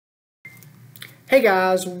Hey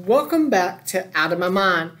guys, welcome back to Out of My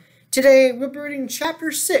Mind. Today we'll be reading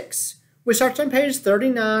chapter 6, which starts on page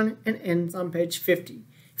 39 and ends on page 50.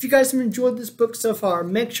 If you guys have enjoyed this book so far,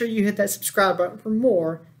 make sure you hit that subscribe button for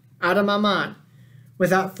more Out of My Mind.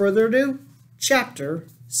 Without further ado, chapter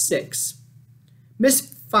 6. Miss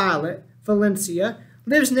Violet Valencia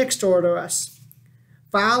lives next door to us.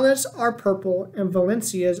 Violets are purple and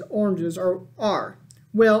Valencia's oranges are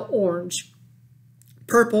orange.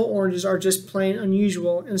 Purple oranges are just plain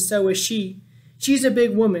unusual, and so is she. She's a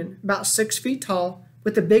big woman, about 6 feet tall,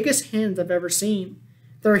 with the biggest hands I've ever seen.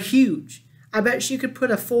 They're huge. I bet she could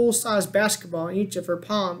put a full-size basketball in each of her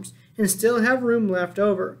palms and still have room left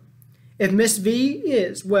over. If Miss V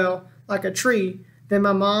is, well, like a tree, then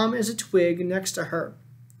my mom is a twig next to her.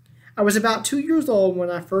 I was about 2 years old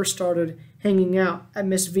when I first started hanging out at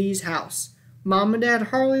Miss V's house. Mom and Dad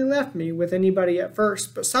hardly left me with anybody at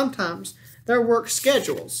first, but sometimes their work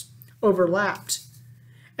schedules overlapped,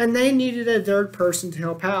 and they needed a third person to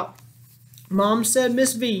help out. Mom said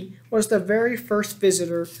Miss V was the very first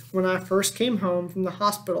visitor when I first came home from the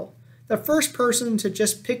hospital, the first person to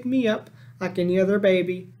just pick me up like any other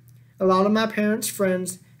baby. A lot of my parents'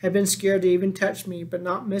 friends had been scared to even touch me, but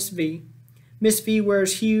not Miss V. Miss V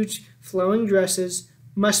wears huge, flowing dresses,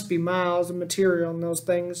 must be miles of material in those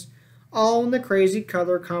things, all in the crazy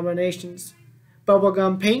color combinations.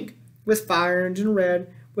 Bubblegum pink, with fire engine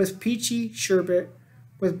red, with peachy sherbet,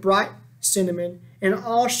 with bright cinnamon, and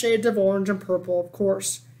all shades of orange and purple, of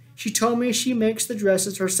course. She told me she makes the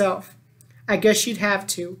dresses herself. I guess she'd have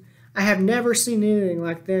to. I have never seen anything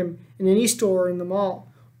like them in any store in the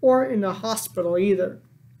mall, or in a hospital either.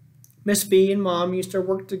 Miss V and Mom used to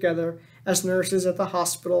work together as nurses at the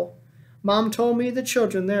hospital. Mom told me the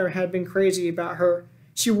children there had been crazy about her.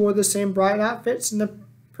 She wore the same bright outfits in the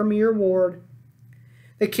premier ward,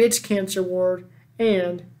 the kids' cancer ward,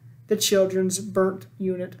 and the children's burnt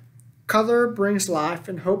unit. Color brings life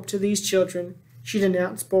and hope to these children, she'd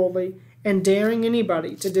announce boldly, and daring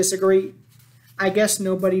anybody to disagree. I guess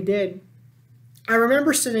nobody did. I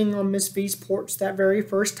remember sitting on Miss V's porch that very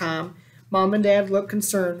first time. Mom and Dad looked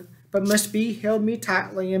concerned, but Miss V held me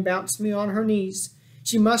tightly and bounced me on her knees.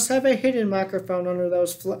 She must have a hidden microphone under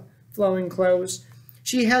those flowing clothes.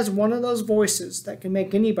 She has one of those voices that can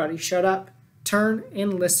make anybody shut up, turn,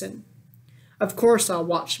 and listen. Of course I'll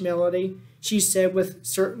watch Melody, she said with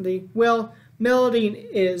certainty. Well, Melody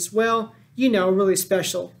is, really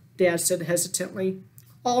special, Dad said hesitantly.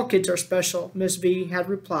 All kids are special, Miss V had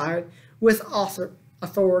replied with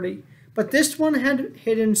authority, but this one had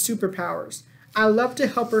hidden superpowers. I love to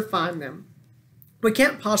help her find them. We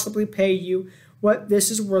can't possibly pay you what this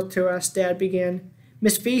is worth to us, Dad began.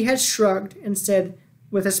 Miss V had shrugged and said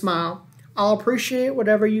with a smile, I'll appreciate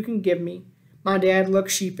whatever you can give me. My dad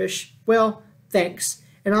looked sheepish. Well, thanks,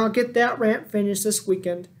 and I'll get that rant finished this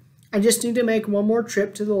weekend. I just need to make one more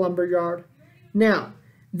trip to the lumber yard. Now,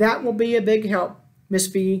 that will be a big help, Miss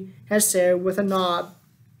V had said with a nod.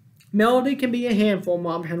 Melody can be a handful,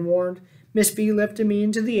 Mom had warned. Miss V lifted me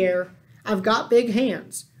into the air. I've got big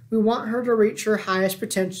hands. We want her to reach her highest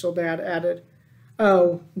potential, Dad added.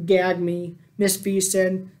 Oh, gag me, Miss V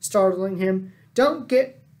said, startling him. Don't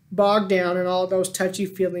get bogged down in all those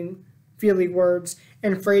touchy-feely words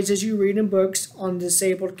and phrases you read in books on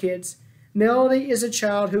disabled kids. Melody is a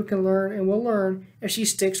child who can learn and will learn if she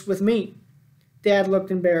sticks with me. Dad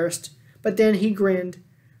looked embarrassed, but then he grinned.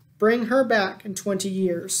 Bring her back in 20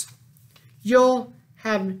 years. You'll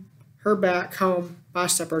have her back home by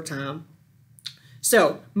supper time.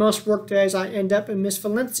 So, most workdays I end up in Miss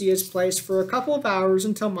Valencia's place for a couple of hours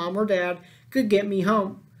until Mom or Dad could get me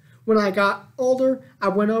home. When I got older, I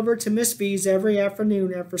went over to Miss V's every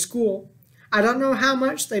afternoon after school. I don't know how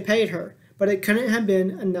much they paid her, but it couldn't have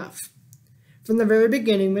been enough. From the very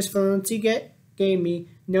beginning, Miss Valencia gave me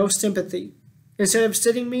no sympathy. Instead of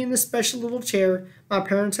sitting me in the special little chair my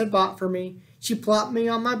parents had bought for me, she plopped me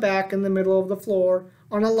on my back in the middle of the floor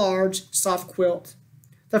on a large, soft quilt.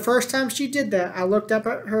 The first time she did that, I looked up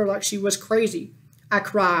at her like she was crazy. I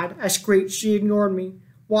cried, I screeched, she ignored me,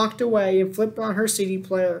 walked away, and flipped on her CD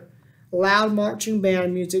player. Loud marching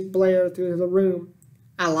band music blared through the room.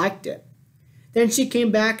 I liked it. Then she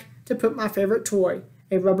came back to put my favorite toy,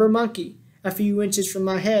 a rubber monkey, a few inches from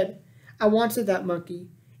my head. I wanted that monkey.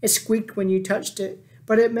 It squeaked when you touched it,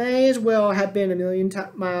 but it may as well have been a million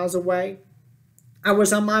miles away. I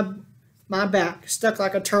was on my back, stuck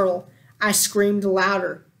like a turtle. I screamed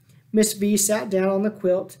louder. Miss V sat down on the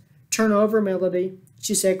quilt. Turn over, Melody,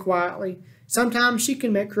 she said quietly. Sometimes she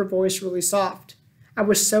can make her voice really soft. I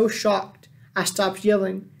was so shocked. I stopped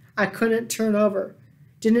yelling. I couldn't turn over.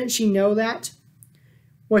 Didn't she know that?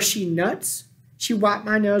 Was she nuts? She wiped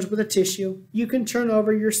my nose with a tissue. You can turn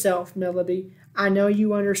over yourself, Melody. I know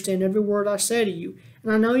you understand every word I say to you,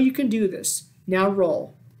 and I know you can do this. Now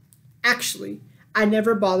roll. Actually, I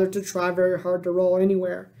never bothered to try very hard to roll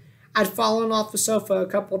anywhere. I'd fallen off the sofa a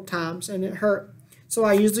couple of times, and it hurt, so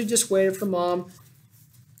I usually just waited for Mom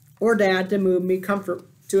or Dad to move me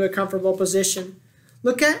to a comfortable position.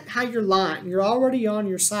 Look at how you're lying. You're already on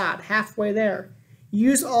your side, halfway there.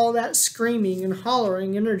 Use all that screaming and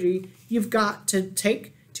hollering energy you've got to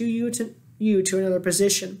take you to another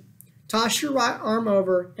position. Toss your right arm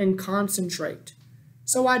over and concentrate.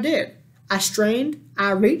 So I did. I strained,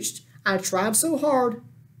 I reached, I tried so hard,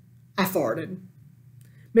 I farted.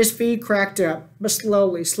 Miss V cracked up, but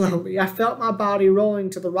slowly, I felt my body rolling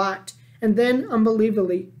to the right, and then,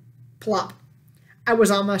 unbelievably, plop. I was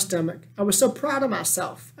on my stomach. I was so proud of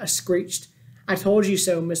myself, I screeched. I told you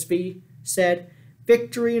so, Miss V said,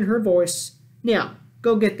 victory in her voice. Now,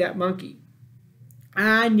 go get that monkey.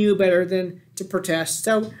 I knew better than to protest,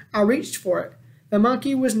 so I reached for it. The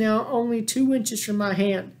monkey was now only 2 inches from my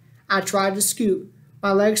hand. I tried to scoot.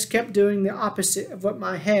 My legs kept doing the opposite of what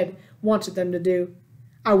my head wanted them to do.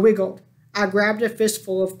 I wiggled. I grabbed a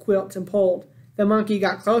fistful of quilt and pulled. The monkey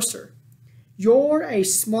got closer. You're a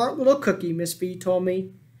smart little cookie, Miss V told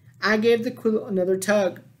me. I gave the quilt another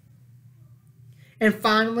tug. And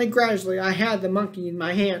finally, gradually, I had the monkey in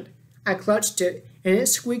my hand. I clutched it, and it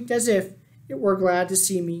squeaked as if it were glad to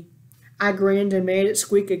see me. I grinned and made it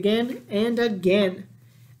squeak again and again.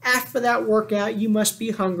 After that workout, you must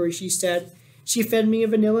be hungry, she said. She fed me a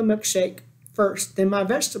vanilla milkshake first, then my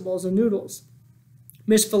vegetables and noodles.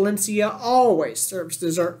 Miss Valencia always serves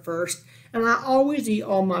dessert first, and I always eat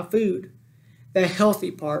all my food. The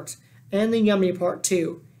healthy part, and the yummy part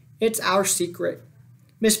too. It's our secret.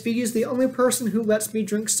 Miss V is the only person who lets me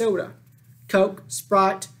drink soda. Coke,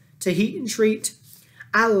 Sprite, to heat and treat.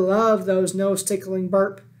 I love those nose-tickling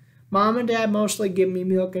burp. Mom and Dad mostly give me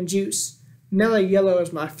milk and juice. Mellow Yellow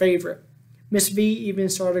is my favorite. Miss V even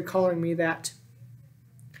started calling me that.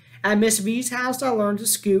 At Miss V's house, I learned to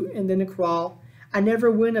scoot and then to crawl. I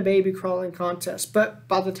never win a baby crawling contest, but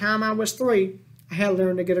by the time I was 3, I had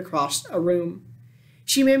learned to get across a room.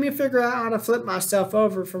 She made me figure out how to flip myself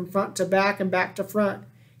over from front to back and back to front.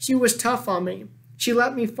 She was tough on me. She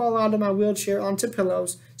let me fall out of my wheelchair onto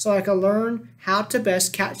pillows so I could learn how to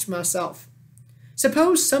best catch myself.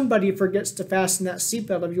 Suppose somebody forgets to fasten that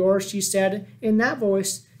seatbelt of yours, she said in that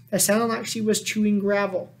voice that sounded like she was chewing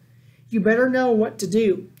gravel. You better know what to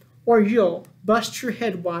do, or you'll bust your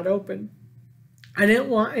head wide open. I didn't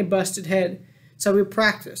want a busted head, so we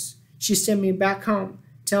practiced. She sent me back home.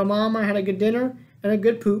 Tell Mom I had a good dinner and a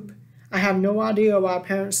good poop. I have no idea why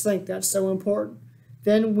parents think that's so important.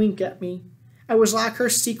 Then wink at me. I was like her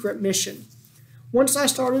secret mission. Once I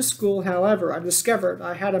started school, however, I discovered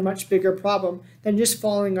I had a much bigger problem than just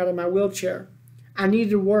falling out of my wheelchair. I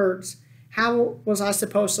needed words. How was I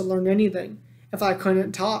supposed to learn anything if I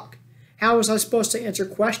couldn't talk? How was I supposed to answer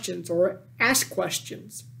questions or ask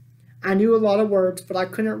questions? I knew a lot of words, but I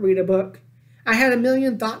couldn't read a book. I had a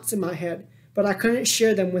million thoughts in my head, but I couldn't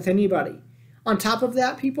share them with anybody. On top of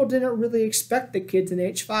that, people didn't really expect the kids in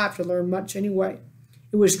H5 to learn much anyway.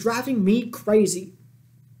 It was driving me crazy.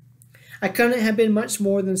 I couldn't have been much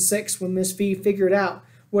more than 6 when Miss V figured out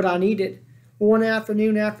what I needed. One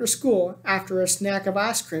afternoon after school, after a snack of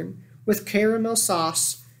ice cream with caramel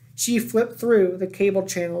sauce, she flipped through the cable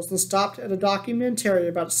channels and stopped at a documentary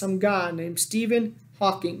about some guy named Stephen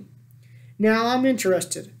Hawking. Now I'm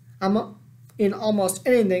interested. I'm in almost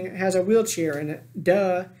anything that has a wheelchair in it.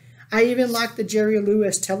 Duh. I even like the Jerry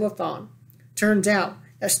Lewis telethon. Turns out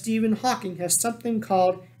that Stephen Hawking has something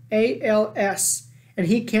called ALS, and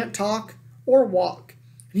he can't talk or walk.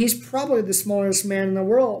 And he's probably the smartest man in the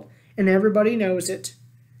world, and everybody knows it.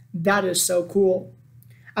 That is so cool.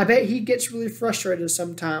 I bet he gets really frustrated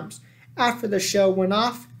sometimes. After the show went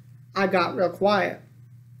off, I got real quiet.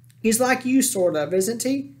 He's like you, sort of, isn't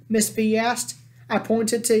he? Miss V asked. I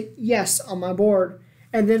pointed to yes on my board,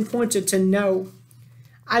 and then pointed to no.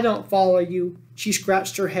 I don't follow you, she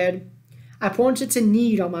scratched her head. I pointed to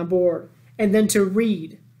need on my board, and then to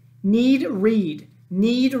read. Need, read.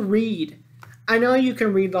 Need, read. I know you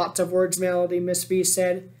can read lots of words, Melody, Miss V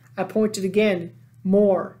said. I pointed again.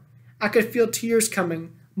 More. I could feel tears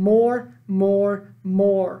coming. More, more,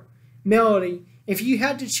 more. Melody, if you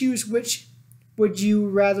had to choose, which would you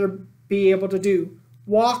rather be able to do?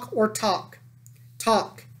 Walk or talk?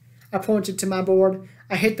 Talk. I pointed to my board.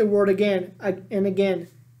 I hit the word again and again.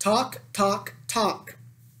 Talk, talk, talk.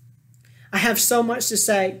 I have so much to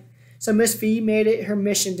say. So Miss V made it her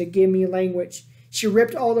mission to give me language. She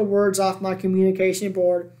ripped all the words off my communication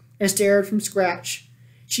board and started from scratch.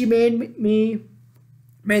 She made me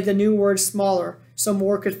made the new words smaller so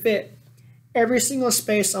more could fit. Every single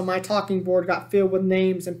space on my talking board got filled with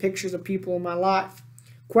names and pictures of people in my life,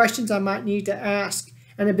 questions I might need to ask,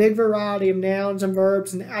 and a big variety of nouns and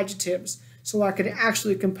verbs and adjectives so I could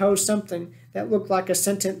actually compose something that looked like a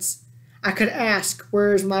sentence. I could ask,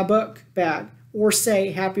 "Where is my book bag?" or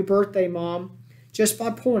say, "Happy birthday, Mom," just by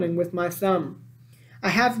pointing with my thumb. I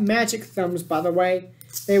have magic thumbs, by the way.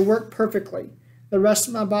 They work perfectly. The rest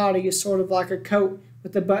of my body is sort of like a coat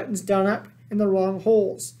with the buttons done up in the wrong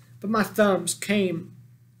holes, but my thumbs came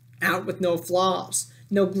out with no flaws,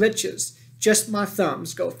 no glitches, just my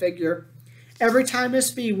thumbs, go figure. Every time Miss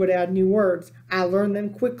V would add new words, I learned them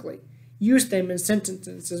quickly, used them in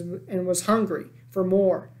sentences, and was hungry for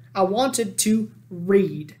more. I wanted to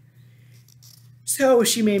read. So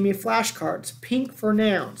she made me flashcards, pink for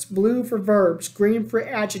nouns, blue for verbs, green for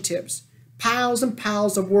adjectives, piles and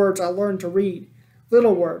piles of words I learned to read.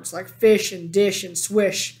 Little words like fish and dish and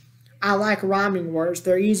swish. I like rhyming words,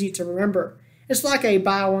 they're easy to remember. It's like a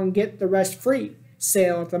buy one get the rest free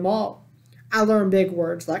sale at the mall. I learned big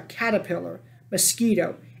words like caterpillar,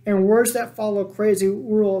 mosquito, and words that follow crazy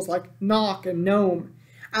rules like knock and gnome.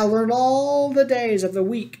 I learned all the days of the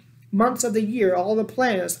week, months of the year, all the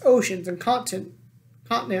planets, oceans, and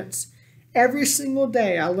continents. Every single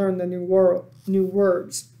day I learned the new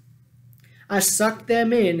words. I sucked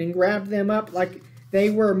them in and grabbed them up like they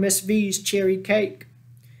were Miss V's cherry cake.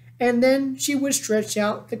 And then she would stretch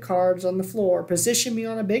out the cards on the floor, position me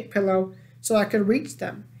on a big pillow so I could reach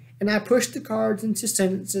them, and I pushed the cards into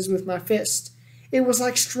sentences with my fist. It was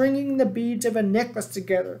like stringing the beads of a necklace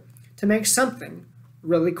together to make something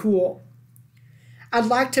really cool. I'd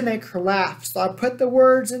like to make her laugh, so I put the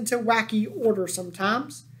words into wacky order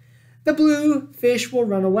sometimes. The blue fish will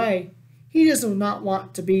run away. He does not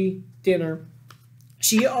want to be dinner.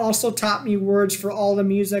 She also taught me words for all the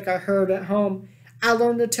music I heard at home. I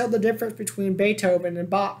learned to tell the difference between Beethoven and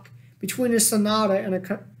Bach, between a sonata and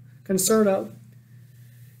a concerto.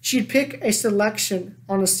 She'd pick a selection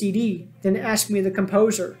on a CD, then ask me the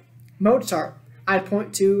composer. Mozart. I'd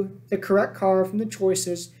point to the correct card from the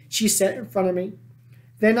choices she set in front of me.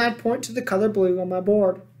 Then I'd point to the color blue on my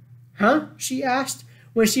board. "Huh?" she asked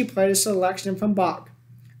when she played a selection from Bach.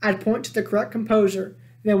 I'd point to the correct composer,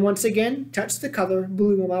 then once again touch the color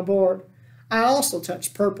blue on my board. I also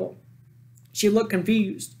touched purple. She looked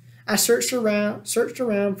confused. I searched around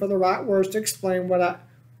for the right words to explain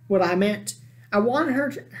what I meant. I wanted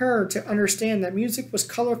her to understand that music was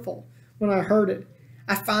colorful when I heard it.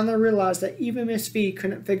 I finally realized that even Miss V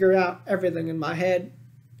couldn't figure out everything in my head.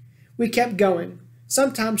 We kept going.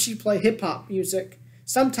 Sometimes she'd play hip-hop music,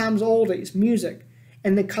 sometimes oldies music,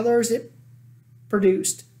 and the colors it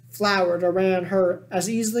produced flowered around her as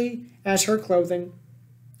easily as her clothing.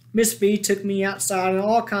 Miss V took me outside in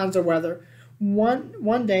all kinds of weather.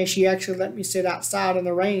 One day she actually let me sit outside in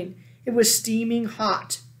the rain. It was steaming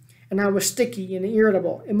hot, and I was sticky and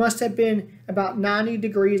irritable. It must have been about 90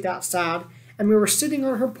 degrees outside, and we were sitting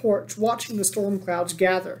on her porch watching the storm clouds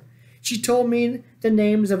gather. She told me the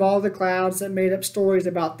names of all the clouds that made up stories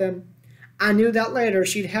about them. I knew that later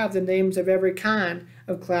she'd have the names of every kind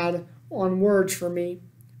of cloud on words for me.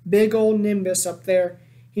 Big old Nimbus up there.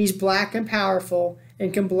 He's black and powerful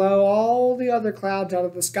and can blow all the other clouds out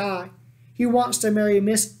of the sky. He wants to marry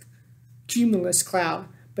Miss Cumulus Cloud,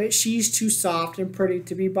 but she's too soft and pretty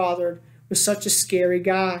to be bothered with such a scary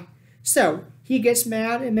guy. So he gets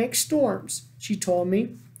mad and makes storms, she told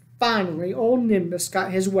me. Finally, old Nimbus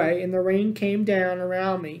got his way and the rain came down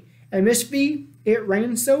around me. And Miss V, it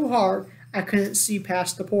rained so hard I couldn't see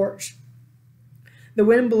past the porch. The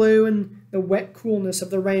wind blew and the wet coolness of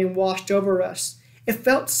the rain washed over us. It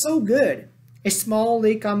felt so good. A small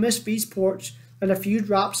leak on Miss V's porch let a few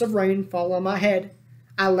drops of rain fall on my head.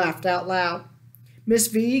 I laughed out loud. Miss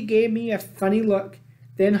V gave me a funny look,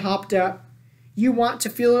 then hopped up. "You want to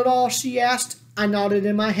feel it all?" she asked. I nodded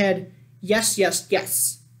in my head. Yes, yes,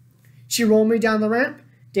 yes. She rolled me down the ramp,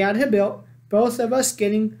 down hill, both of us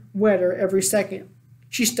getting wetter every second.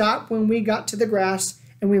 She stopped when we got to the grass,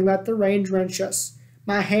 and we let the rain drench us.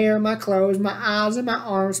 My hair, my clothes, my eyes, and my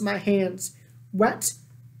arms, my hands. Wet,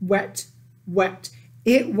 wet, wet.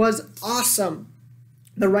 It was awesome.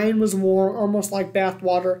 The rain was warm, almost like bath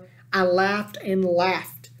water. I laughed and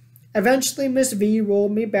laughed. Eventually, Miss V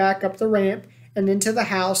rolled me back up the ramp and into the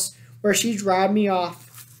house, where she dried me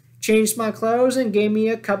off, changed my clothes, and gave me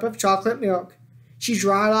a cup of chocolate milk. She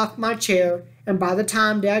dried off my chair, and by the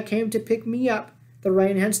time Dad came to pick me up, the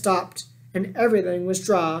rain had stopped, and everything was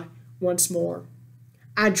dry once more.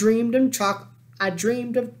 I dreamed of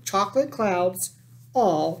chocolate clouds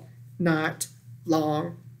all night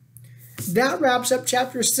long. that wraps up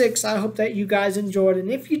chapter 6. I hope that you guys enjoyed, and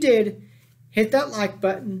if you did, hit that like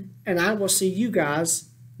button, and I will see you guys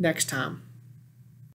next time.